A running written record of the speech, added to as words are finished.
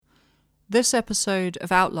This episode of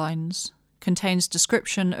Outlines contains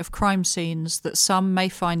description of crime scenes that some may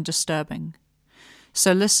find disturbing,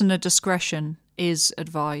 so listener discretion is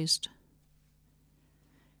advised.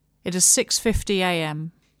 It is 6:50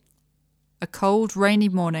 a.m., a cold, rainy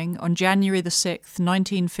morning on January the 6th,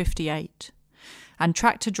 1958, and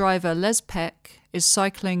tractor driver Les Peck is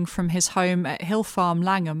cycling from his home at Hill Farm,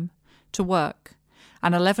 Langham, to work,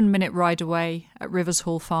 an 11-minute ride away at Rivers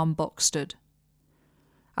Hall Farm, Boxted.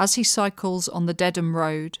 As he cycles on the Dedham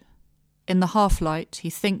Road, in the half-light he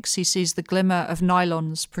thinks he sees the glimmer of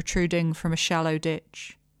nylons protruding from a shallow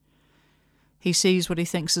ditch. He sees what he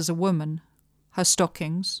thinks is a woman, her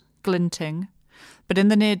stockings, glinting, but in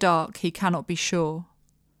the near dark he cannot be sure.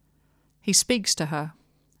 He speaks to her,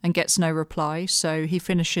 and gets no reply, so he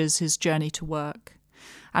finishes his journey to work,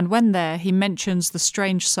 and when there he mentions the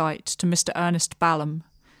strange sight to Mr. Ernest Ballum,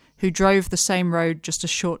 who drove the same road just a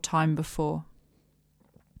short time before.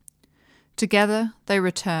 Together they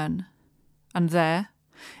return, and there,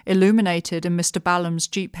 illuminated in Mr. Ballum's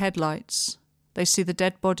Jeep headlights, they see the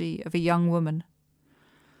dead body of a young woman.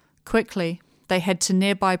 Quickly, they head to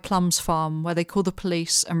nearby Plum's farm, where they call the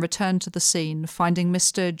police and return to the scene, finding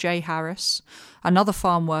Mr. J. Harris, another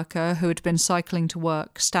farm worker who had been cycling to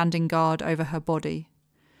work, standing guard over her body.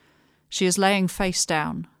 She is laying face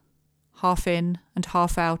down, half in and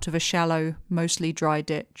half out of a shallow, mostly dry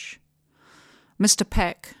ditch. Mr.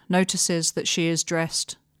 Peck notices that she is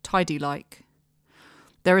dressed tidy-like.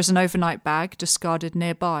 There is an overnight bag discarded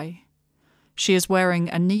nearby. She is wearing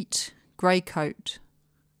a neat grey coat,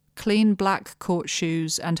 clean black court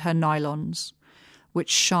shoes and her nylons, which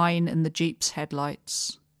shine in the Jeep's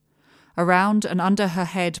headlights. Around and under her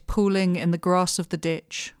head, pooling in the grass of the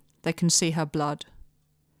ditch, they can see her blood.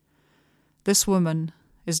 This woman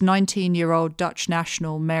is 19-year-old Dutch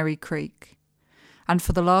national Mary Kriek, and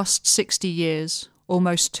for the last 60 years,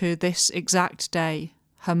 almost to this exact day,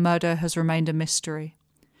 her murder has remained a mystery.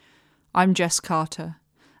 I'm Jess Carter,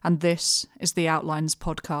 and this is the Outlines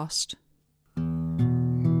Podcast.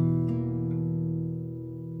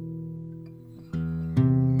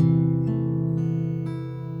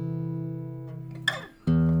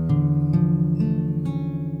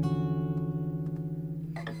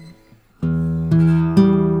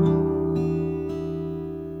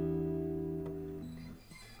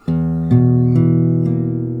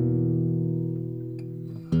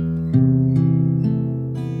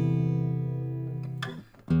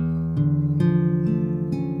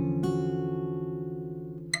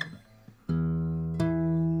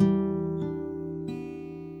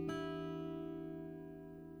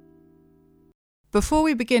 Before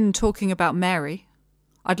we begin talking about Mary,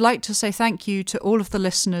 I'd like to say thank you to all of the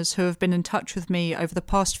listeners who have been in touch with me over the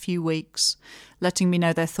past few weeks, letting me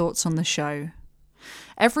know their thoughts on the show.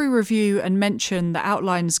 Every review and mention that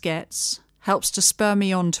Outlines gets helps to spur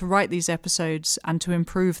me on to write these episodes and to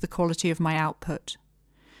improve the quality of my output.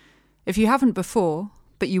 If you haven't before,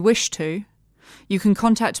 but you wish to, you can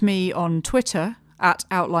contact me on Twitter at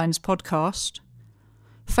Outlines Podcast,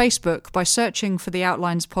 Facebook by searching for the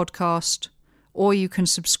Outlines Podcast, or you can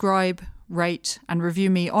subscribe, rate, and review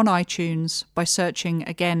me on iTunes by searching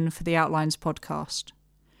again for the Outlines Podcast.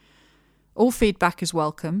 All feedback is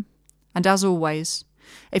welcome, and as always,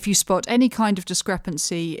 if you spot any kind of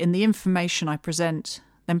discrepancy in the information I present,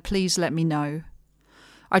 then please let me know.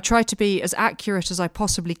 I try to be as accurate as I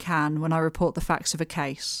possibly can when I report the facts of a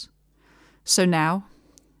case. So now,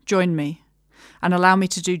 join me, and allow me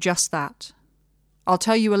to do just that. I'll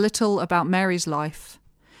tell you a little about Mary's life,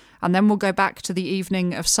 and then we'll go back to the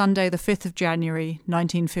evening of Sunday the 5th of January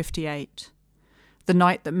 1958, the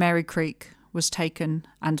night that Mary Kriek was taken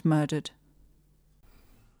and murdered.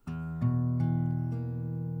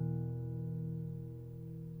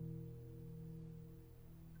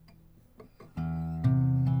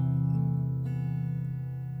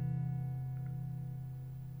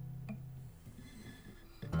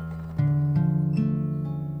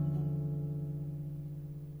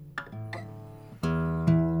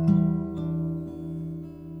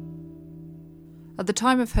 At the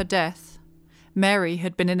time of her death, Mary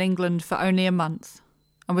had been in England for only a month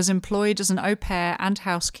and was employed as an au pair and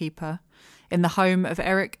housekeeper in the home of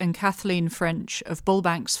Eric and Kathleen French of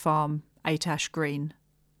Bullbanks Farm, 8 Ash Green.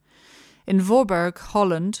 In Voorburg,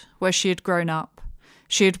 Holland, where she had grown up,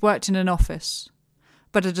 she had worked in an office,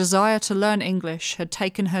 but a desire to learn English had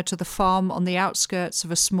taken her to the farm on the outskirts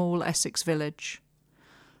of a small Essex village.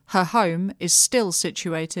 Her home is still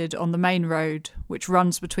situated on the main road which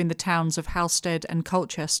runs between the towns of Halstead and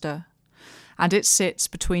Colchester, and it sits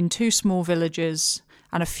between two small villages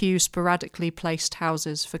and a few sporadically placed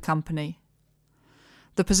houses for company.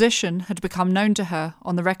 The position had become known to her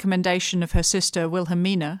on the recommendation of her sister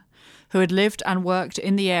Wilhelmina, who had lived and worked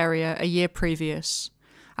in the area a year previous,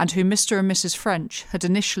 and who Mr. and Mrs. French had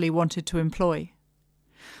initially wanted to employ.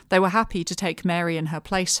 They were happy to take Mary in her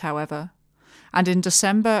place, however, and in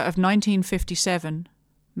December of 1957,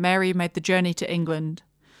 Mary made the journey to England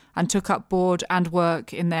and took up board and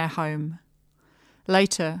work in their home.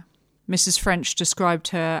 Later, Mrs. French described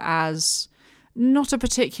her as not a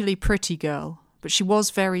particularly pretty girl, but she was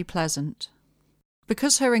very pleasant.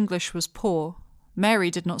 Because her English was poor, Mary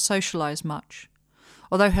did not socialise much,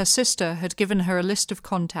 although her sister had given her a list of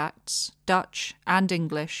contacts, Dutch and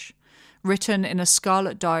English, written in a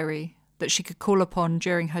scarlet diary that she could call upon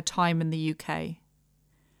during her time in the UK.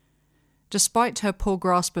 Despite her poor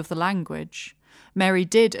grasp of the language, Mary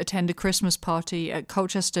did attend a Christmas party at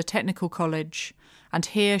Colchester Technical College, and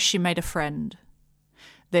here she made a friend.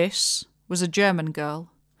 This was a German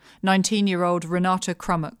girl, 19-year-old Renata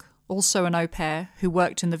Krummock, also an au pair who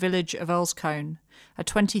worked in the village of Earlscone, a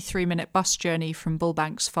 23-minute bus journey from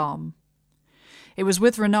Bullbanks Farm. It was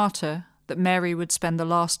with Renata that Mary would spend the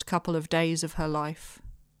last couple of days of her life.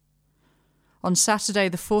 On Saturday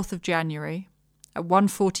the 4th of January, at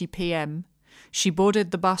 1:40 p.m, she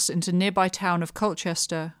boarded the bus into nearby town of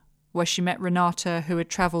Colchester, where she met Renata, who had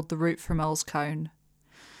travelled the route from Earlscone.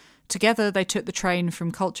 Together they took the train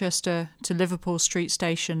from Colchester to Liverpool Street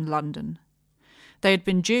Station, London. They had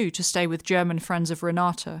been due to stay with German friends of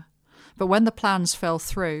Renata, but when the plans fell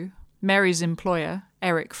through, Mary's employer,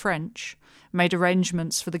 Eric French, made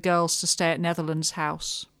arrangements for the girls to stay at Netherlands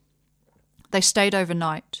House. They stayed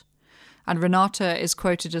overnight, and Renata is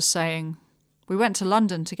quoted as saying, "We went to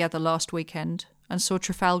London together last weekend and saw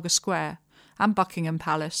Trafalgar Square and Buckingham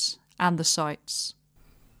Palace and the sights."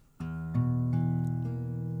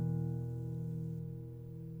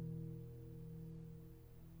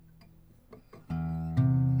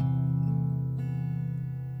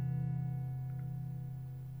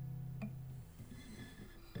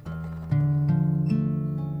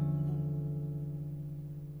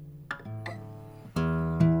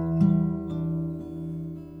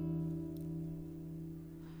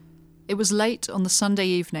 It was late on the Sunday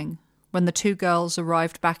evening when the two girls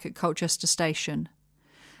arrived back at Colchester Station,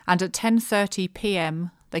 and at 10:30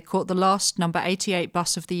 p.m. they caught the last number 88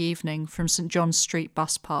 bus of the evening from St John's Street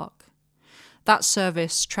Bus Park. That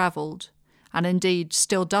service travelled, and indeed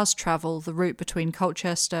still does travel, the route between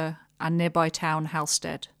Colchester and nearby town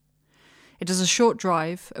Halstead. It is a short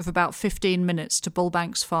drive of about 15 minutes to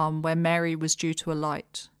Bullbanks Farm, where Mary was due to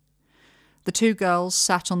alight. The two girls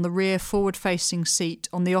sat on the rear forward-facing seat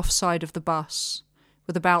on the off-side of the bus,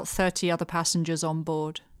 with about 30 other passengers on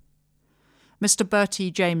board. Mr. Bertie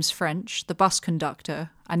James French, the bus conductor,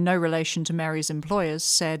 and no relation to Mary's employers,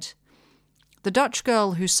 said, "The Dutch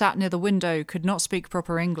girl who sat near the window could not speak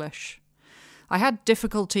proper English. I had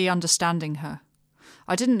difficulty understanding her.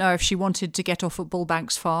 I didn't know if she wanted to get off at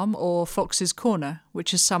Bullbanks Farm or Fox's Corner,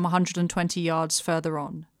 which is some 120 yards further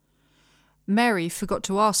on. Mary forgot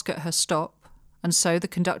to ask at her stop, and so the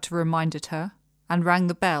conductor reminded her and rang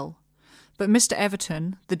the bell, but Mr.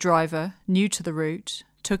 Everton, the driver, new to the route,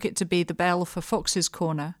 took it to be the bell for Fox's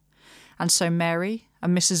Corner, and so Mary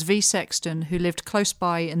and Mrs. V. Sexton, who lived close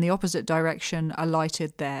by in the opposite direction,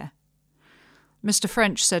 alighted there. Mr.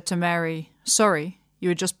 French said to Mary, "Sorry, you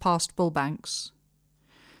had just passed Bullbanks."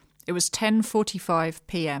 It was 10:45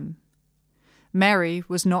 p.m. Mary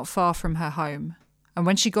was not far from her home, and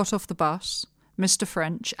when she got off the bus, Mr.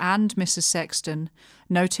 French and Mrs. Sexton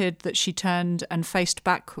noted that she turned and faced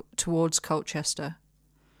back towards Colchester.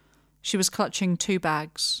 She was clutching two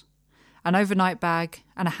bags, an overnight bag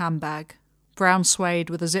and a handbag, brown suede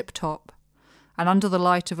with a zip top, and under the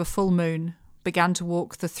light of a full moon began to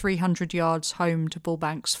walk the 300 yards home to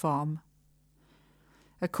Bullbanks Farm.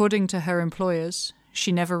 According to her employers,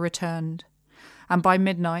 she never returned, and by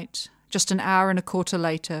midnight, just an hour and a quarter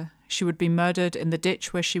later, she would be murdered in the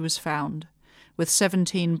ditch where she was found, with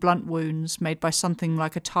 17 blunt wounds made by something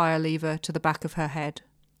like a tire lever to the back of her head.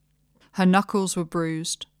 Her knuckles were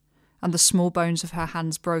bruised, and the small bones of her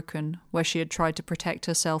hands broken where she had tried to protect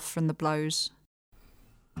herself from the blows.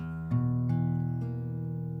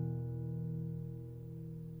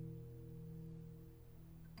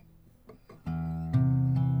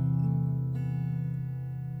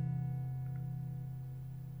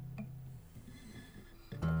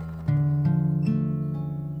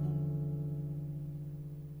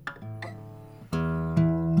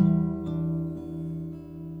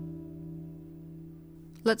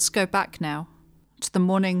 Let's go back now to the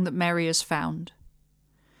morning that Mary is found,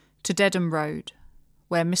 to Dedham Road,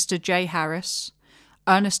 where Mr. J. Harris,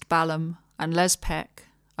 Ernest Ballum and Les Peck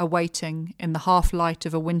are waiting in the half-light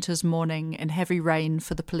of a winter's morning in heavy rain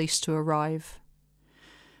for the police to arrive.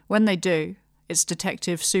 When they do, it's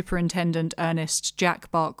Detective Superintendent Ernest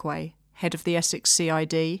Jack Barkway, head of the Essex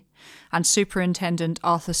CID, and Superintendent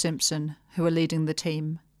Arthur Simpson, who are leading the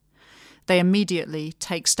team. They immediately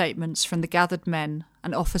take statements from the gathered men,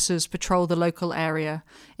 and officers patrol the local area,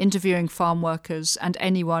 interviewing farm workers and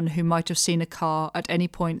anyone who might have seen a car at any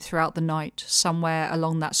point throughout the night somewhere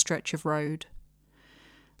along that stretch of road.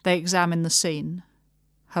 They examine the scene,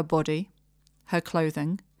 her body, her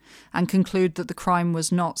clothing, and conclude that the crime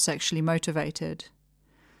was not sexually motivated.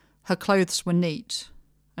 Her clothes were neat,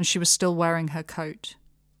 and she was still wearing her coat.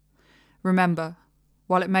 Remember,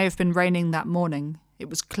 while it may have been raining that morning, it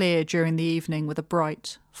was clear during the evening with a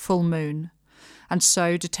bright, full moon, and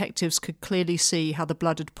so detectives could clearly see how the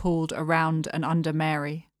blood had pooled around and under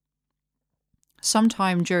Mary.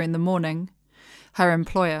 Sometime during the morning, her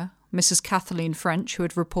employer, Mrs. Kathleen French, who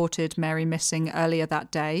had reported Mary missing earlier that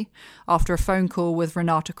day, after a phone call with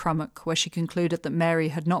Renata Crummock where she concluded that Mary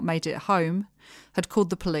had not made it home, had called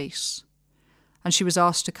the police, and she was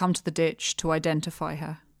asked to come to the ditch to identify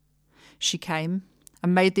her. She came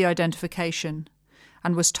and made the identification,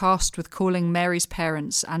 and was tasked with calling Mary's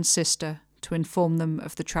parents and sister to inform them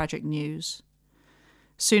of the tragic news.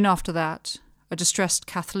 Soon after that, a distressed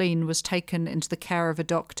Kathleen was taken into the care of a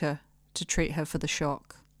doctor to treat her for the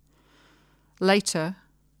shock. Later,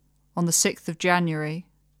 on the 6th of January,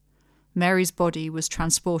 Mary's body was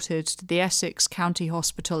transported to the Essex County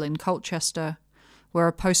Hospital in Colchester, where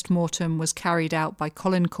a post-mortem was carried out by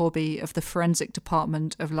Colin Corby of the Forensic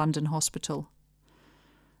Department of London Hospital.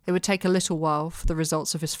 It would take a little while for the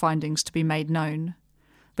results of his findings to be made known,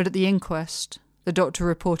 but at the inquest, the doctor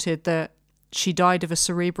reported that she died of a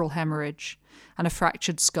cerebral hemorrhage and a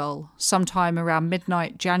fractured skull sometime around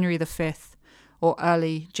midnight January the 5th or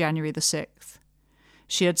early January the 6th.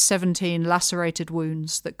 She had 17 lacerated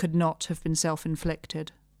wounds that could not have been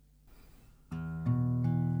self-inflicted.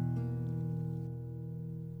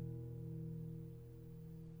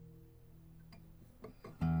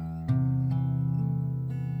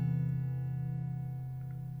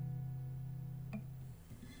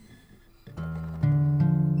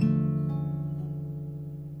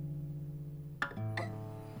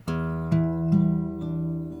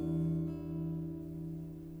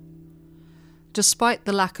 Despite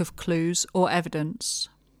the lack of clues or evidence,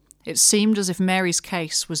 it seemed as if Mary's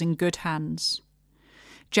case was in good hands.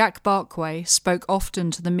 Jack Barkway spoke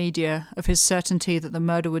often to the media of his certainty that the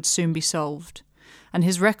murder would soon be solved, and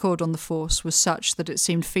his record on the force was such that it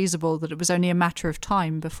seemed feasible that it was only a matter of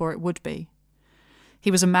time before it would be. He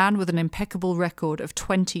was a man with an impeccable record of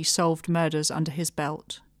 20 solved murders under his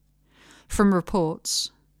belt. From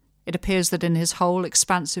reports, it appears that in his whole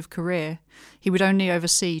expansive career, he would only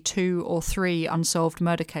oversee 2 or 3 unsolved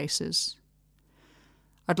murder cases.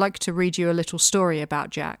 I'd like to read you a little story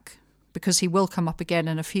about Jack, because he will come up again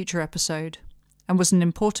in a future episode, and was an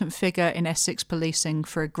important figure in Essex policing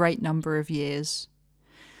for a great number of years.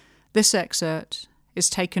 This excerpt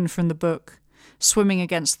is taken from the book Swimming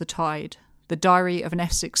Against the Tide, The Diary of an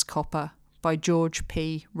Essex Copper by George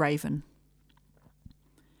P. Raven.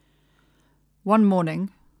 One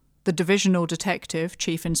morning, the divisional detective,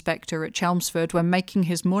 chief inspector at Chelmsford, when making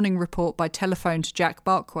his morning report by telephone to Jack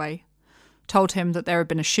Barkway, told him that there had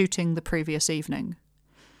been a shooting the previous evening.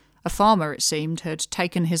 A farmer, it seemed, had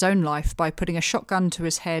taken his own life by putting a shotgun to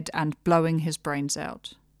his head and blowing his brains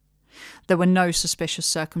out. There were no suspicious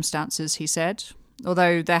circumstances, he said,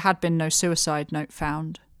 although there had been no suicide note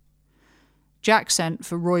found. Jack sent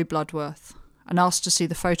for Roy Bloodworth and asked to see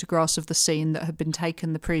the photographs of the scene that had been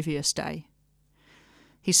taken the previous day.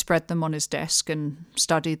 He spread them on his desk and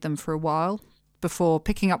studied them for a while, before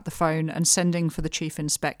picking up the phone and sending for the chief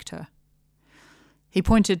inspector. He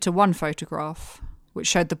pointed to one photograph, which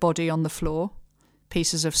showed the body on the floor,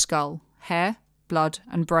 pieces of skull, hair, blood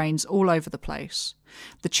and brains all over the place,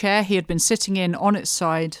 the chair he had been sitting in on its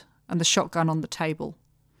side, and the shotgun on the table.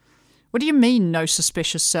 "What do you mean, no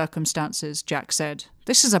suspicious circumstances?" Jack said.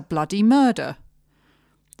 "This is a bloody murder."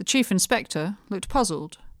 The chief inspector looked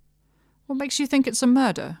puzzled. "What makes you think it's a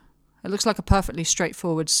murder? It looks like a perfectly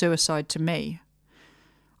straightforward suicide to me."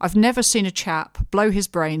 "I've never seen a chap blow his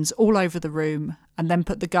brains all over the room and then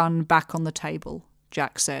put the gun back on the table,"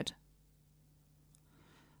 Jack said.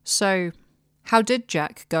 So, how did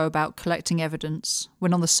Jack go about collecting evidence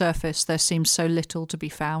when on the surface there seemed so little to be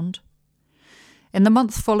found? In the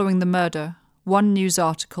month following the murder, one news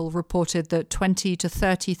article reported that 20 to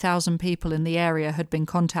 30,000 people in the area had been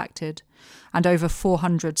contacted, and over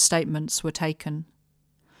 400 statements were taken.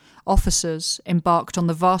 officers embarked on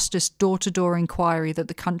the vastest door-to-door inquiry that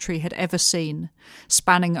the country had ever seen,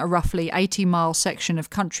 spanning a roughly 80-mile section of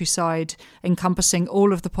countryside encompassing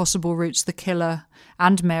all of the possible routes the killer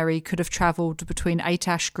and Mary could have travelled between 8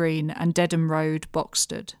 Ash Green and Dedham Road,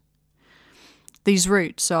 Boxted. These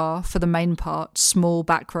routes are, for the main part, small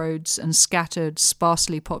back roads and scattered,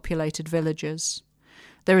 sparsely populated villages.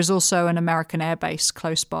 There is also an American airbase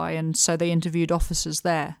close by, and so they interviewed officers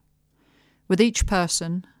there. With each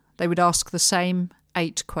person, they would ask the same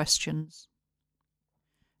 8 questions.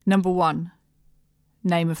 Number 1,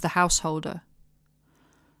 name of the householder.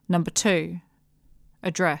 Number 2,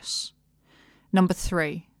 address. Number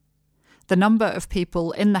 3, the number of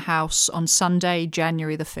people in the house on Sunday,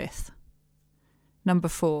 January the 5th. Number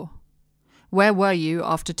 4, where were you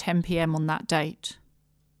after 10 p.m. on that date?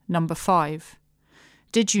 Number 5,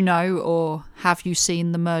 did you know or have you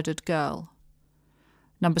seen the murdered girl?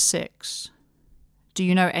 Number 6, do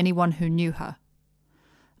you know anyone who knew her?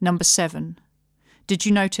 Number 7, did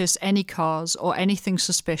you notice any cars or anything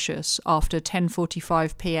suspicious after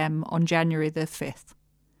 10:45 p.m. on January the 5th?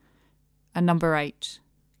 And number 8,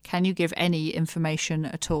 can you give any information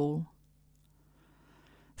at all?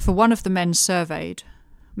 For one of the men surveyed,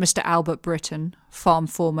 Mr. Albert Britton, farm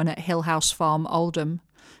foreman at Hill House Farm, Oldham,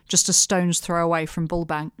 just a stone's throw away from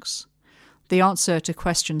Bullbanks, the answer to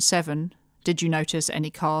question 7, did you notice any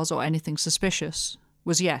cars or anything suspicious,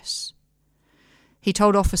 was yes. He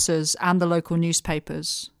told officers and the local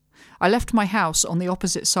newspapers, I left my house on the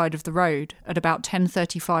opposite side of the road at about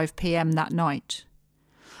 10:35 p.m. that night.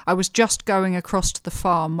 I was just going across to the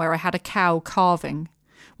farm where I had a cow calving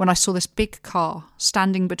when I saw this big car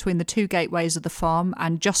standing between the 2 gateways of the farm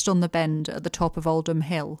and just on the bend at the top of Oldham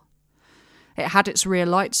Hill. It had its rear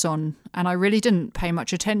lights on, and I really didn't pay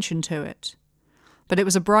much attention to it. But it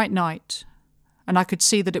was a bright night, and I could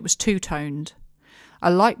see that it was two-toned, a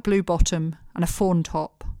light blue bottom and a fawn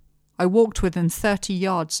top. I walked within 30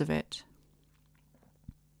 yards of it.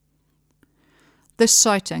 This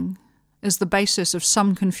sighting is the basis of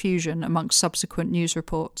some confusion amongst subsequent news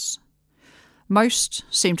reports. Most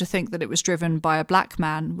seem to think that it was driven by a black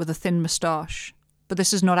man with a thin moustache, but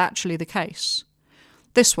this is not actually the case.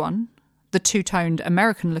 This one, the two-toned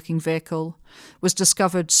American-looking vehicle, was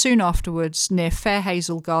discovered soon afterwards near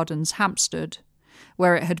Fairhazel Gardens, Hampstead,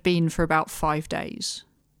 where it had been for about 5 days.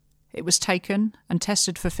 It was taken and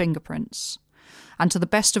tested for fingerprints, and to the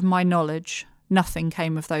best of my knowledge, nothing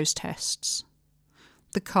came of those tests.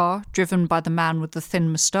 The car, driven by the man with the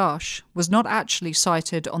thin moustache, was not actually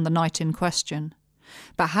sighted on the night in question,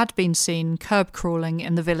 but had been seen curb-crawling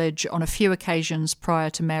in the village on a few occasions prior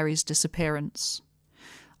to Mary's disappearance.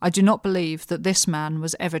 I do not believe that this man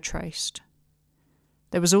was ever traced.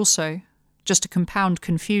 There was also, just to compound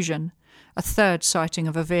confusion, a third sighting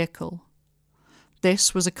of a vehicle.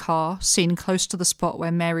 This was a car seen close to the spot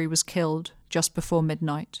where Mary was killed just before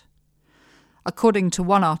midnight. According to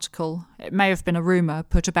one article, it may have been a rumour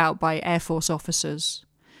put about by Air Force officers,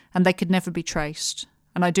 and they could never be traced,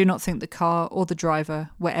 and I do not think the car or the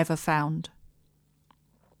driver were ever found.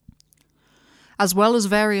 As well as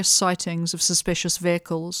various sightings of suspicious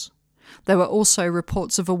vehicles, there were also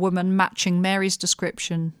reports of a woman matching Mary's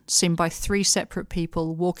description seen by 3 separate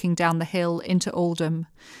people walking down the hill into Oldham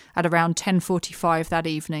at around 10:45 that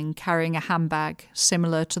evening, carrying a handbag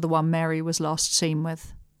similar to the one Mary was last seen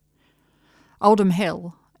with. Oldham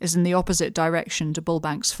Hill is in the opposite direction to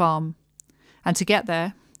Bullbanks Farm, and to get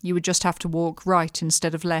there you would just have to walk right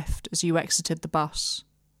instead of left as you exited the bus.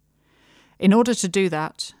 In order to do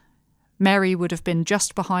that, Mary would have been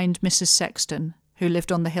just behind Mrs. Sexton, who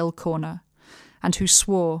lived on the hill corner, and who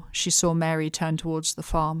swore she saw Mary turn towards the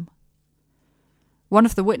farm. One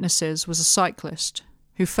of the witnesses was a cyclist,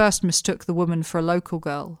 who first mistook the woman for a local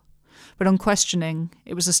girl, but on questioning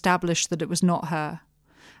it was established that it was not her,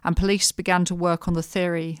 and police began to work on the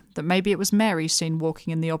theory that maybe it was Mary seen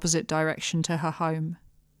walking in the opposite direction to her home.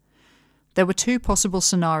 There were 2 possible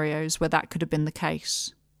scenarios where that could have been the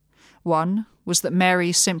case. One was that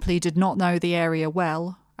Mary simply did not know the area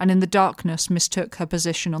well, and in the darkness mistook her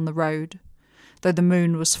position on the road, though the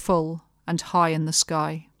moon was full and high in the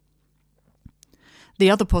sky. The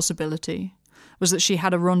other possibility was that she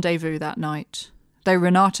had a rendezvous that night, though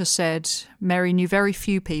Renata said Mary knew very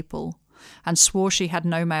few people and swore she had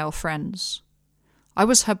no male friends. I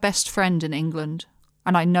was her best friend in England,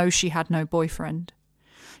 and I know she had no boyfriend.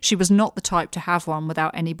 She was not the type to have one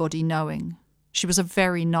without anybody knowing. She was a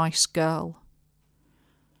very nice girl.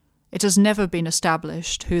 It has never been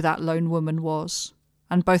established who that lone woman was,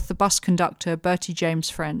 and both the bus conductor, Bertie James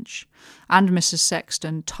French, and Mrs.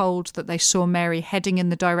 Sexton told that they saw Mary heading in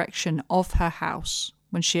the direction of her house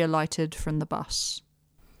when she alighted from the bus.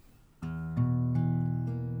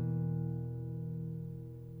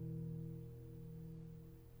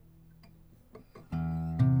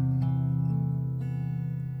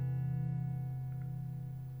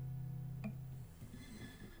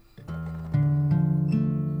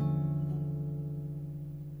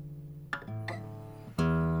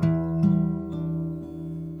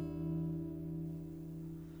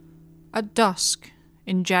 At dusk,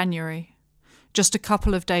 in January, just a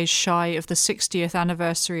couple of days shy of the 60th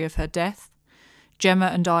anniversary of her death, Gemma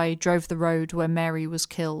and I drove the road where Mary was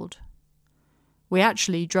killed. We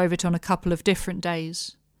actually drove it on a couple of different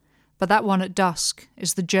days, but that one at dusk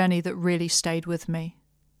is the journey that really stayed with me.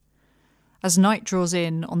 As night draws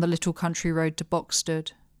in on the little country road to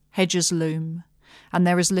Boxted, hedges loom, and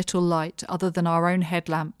there is little light other than our own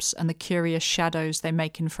headlamps and the curious shadows they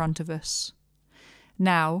make in front of us.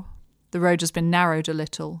 Now, the road has been narrowed a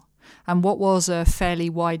little, and what was a fairly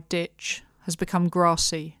wide ditch has become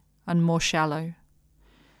grassy and more shallow.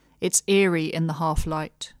 It's eerie in the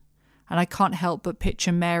half-light, and I can't help but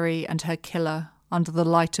picture Mary and her killer under the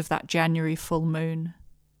light of that January full moon.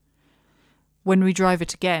 When we drive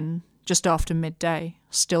it again, just after midday,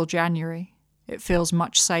 still January, it feels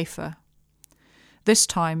much safer. This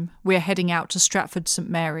time, we are heading out to Stratford St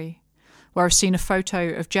Mary, where I've seen a photo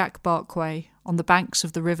of Jack Barkway on the banks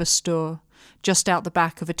of the River Stour, just out the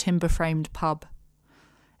back of a timber-framed pub.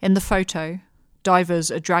 In the photo,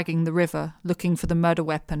 divers are dragging the river looking for the murder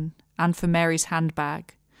weapon and for Mary's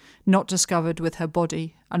handbag, not discovered with her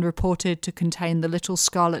body and reported to contain the little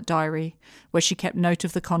scarlet diary where she kept note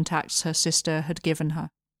of the contacts her sister had given her.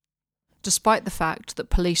 Despite the fact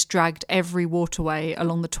that police dragged every waterway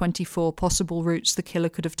along the 24 possible routes the killer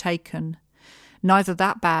could have taken, neither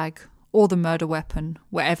that bag or the murder weapon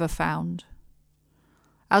were ever found.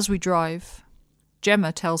 As we drive,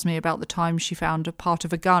 Gemma tells me about the time she found a part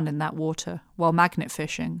of a gun in that water while magnet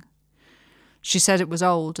fishing. She said it was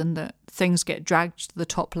old and that things get dragged to the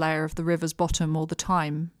top layer of the river's bottom all the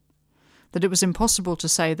time, that it was impossible to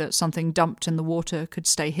say that something dumped in the water could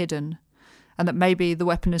stay hidden, and that maybe the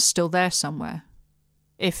weapon is still there somewhere,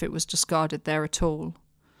 if it was discarded there at all,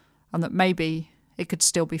 and that maybe it could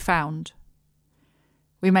still be found.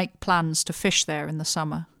 We make plans to fish there in the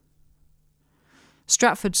summer.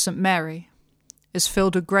 Stratford St Mary is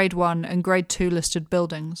filled with Grade 1 and Grade 2 listed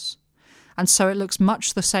buildings, and so it looks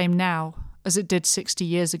much the same now as it did 60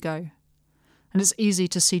 years ago, and it's easy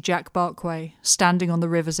to see Jack Barkway standing on the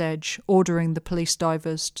river's edge ordering the police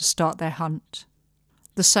divers to start their hunt.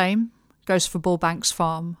 The same goes for Bullbanks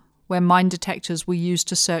Farm, where mine detectors were used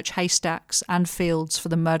to search haystacks and fields for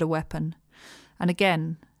the murder weapon, and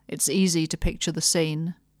again, it's easy to picture the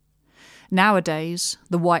scene. Nowadays,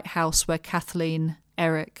 the white house where Kathleen,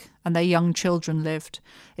 Eric, and their young children lived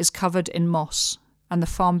is covered in moss, and the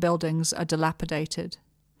farm buildings are dilapidated.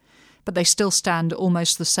 But they still stand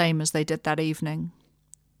almost the same as they did that evening.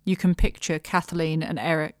 You can picture Kathleen and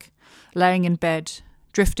Eric laying in bed,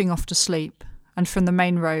 drifting off to sleep, and from the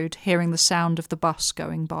main road hearing the sound of the bus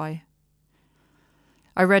going by.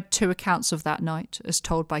 I read 2 accounts of that night, as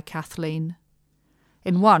told by Kathleen.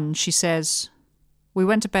 In one, she says, "We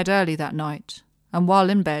went to bed early that night, and while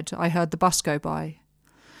in bed I heard the bus go by.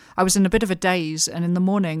 I was in a bit of a daze, and in the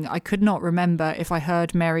morning I could not remember if I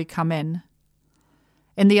heard Mary come in."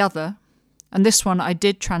 In the other, and this one I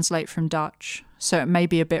did translate from Dutch, so it may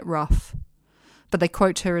be a bit rough, but they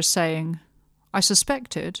quote her as saying, "I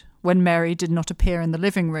suspected, when Mary did not appear in the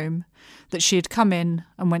living room, that she had come in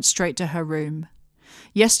and went straight to her room.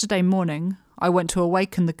 Yesterday morning, I went to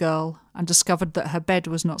awaken the girl and discovered that her bed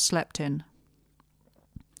was not slept in."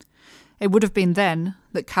 It would have been then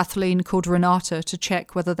that Kathleen called Renata to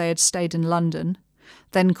check whether they had stayed in London,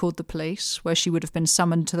 then called the police, where she would have been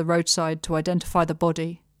summoned to the roadside to identify the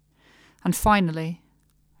body, and finally,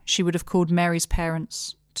 she would have called Mary's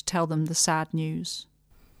parents to tell them the sad news.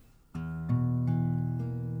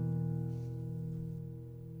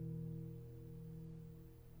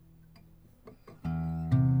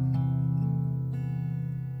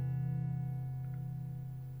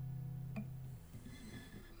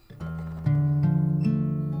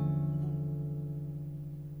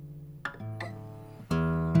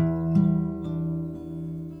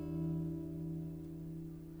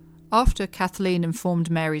 After Kathleen informed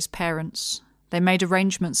Mary's parents, they made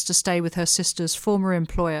arrangements to stay with her sister's former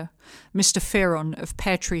employer, Mr. Fearon of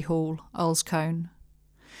Pear Tree Hall, Earlscone.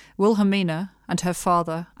 Wilhelmina and her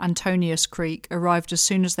father, Antonius Kriek, arrived as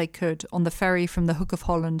soon as they could on the ferry from the Hook of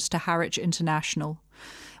Holland to Harwich International,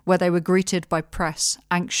 where they were greeted by press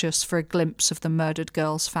anxious for a glimpse of the murdered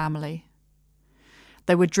girl's family.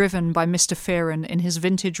 They were driven by Mr. Fearon in his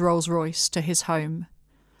vintage Rolls-Royce to his home,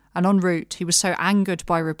 and en route he was so angered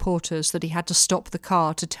by reporters that he had to stop the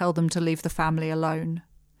car to tell them to leave the family alone.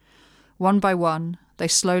 One by one, they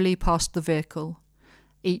slowly passed the vehicle,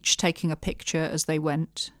 each taking a picture as they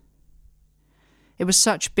went. It was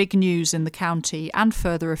such big news in the county and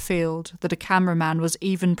further afield that a cameraman was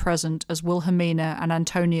even present as Wilhelmina and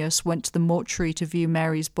Antonius went to the mortuary to view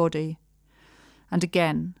Mary's body. And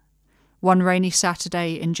again, One rainy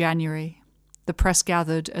Saturday in January, the press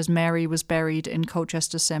gathered as Mary was buried in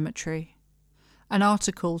Colchester Cemetery. An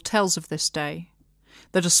article tells of this day,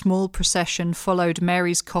 that a small procession followed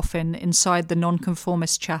Mary's coffin inside the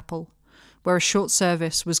Nonconformist chapel, where a short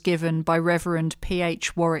service was given by Reverend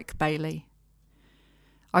P.H. Warwick Bailey.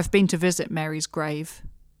 I've been to visit Mary's grave.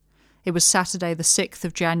 It was Saturday the 6th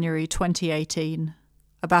of January 2018,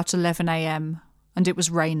 about 11 a.m, and it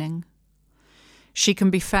was raining. She can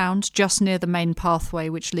be found just near the main pathway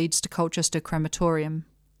which leads to Colchester Crematorium.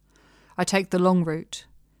 I take the long route,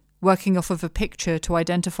 working off of a picture to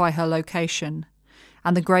identify her location,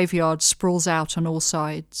 and the graveyard sprawls out on all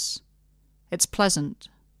sides. It's pleasant.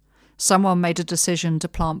 Someone made a decision to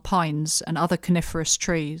plant pines and other coniferous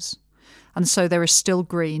trees, and so there is still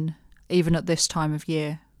green, even at this time of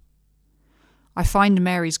year. I find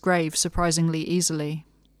Mary's grave surprisingly easily,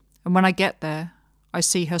 and when I get there, I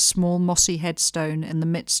see her small mossy headstone in the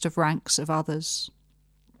midst of ranks of others.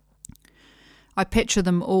 I picture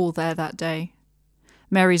them all there that day.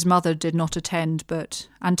 Mary's mother did not attend, but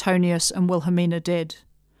Antonius and Wilhelmina did.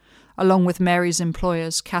 Along with Mary's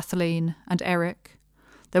employers, Kathleen and Eric,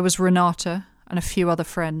 there was Renata and a few other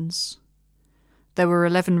friends. There were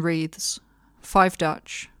 11 wreaths, 5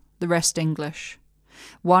 Dutch, the rest English,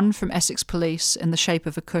 one from Essex Police in the shape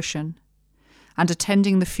of a cushion, and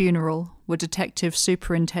attending the funeral were Detective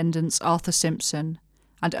Superintendents Arthur Simpson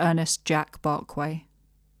and Ernest Jack Barkway.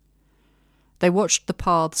 They watched the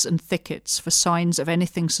paths and thickets for signs of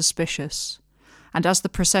anything suspicious, and as the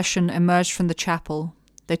procession emerged from the chapel,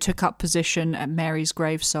 they took up position at Mary's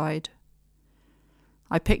graveside.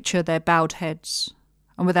 I picture their bowed heads,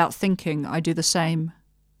 and without thinking I do the same.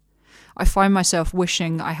 I find myself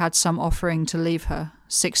wishing I had some offering to leave her,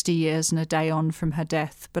 60 years and a day on from her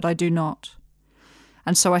death, but I do not.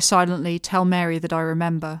 And so I silently tell Mary that I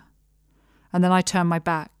remember, and then I turn my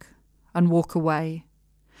back and walk away.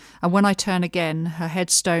 And when I turn again, her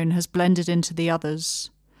headstone has blended into the others,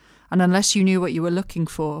 and unless you knew what you were looking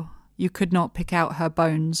for, you could not pick out her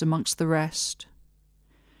bones amongst the rest.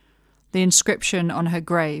 The inscription on her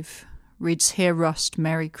grave reads, "Here rust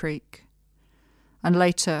Mary Kriek," and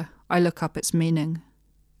later I look up its meaning.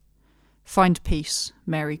 Find peace,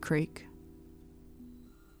 Mary Kriek.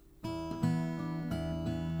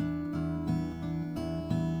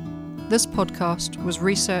 This podcast was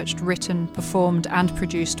researched, written, performed and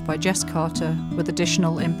produced by Jess Carter with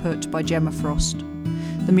additional input by Gemma Frost.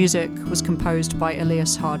 The music was composed by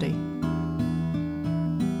Elias Hardy.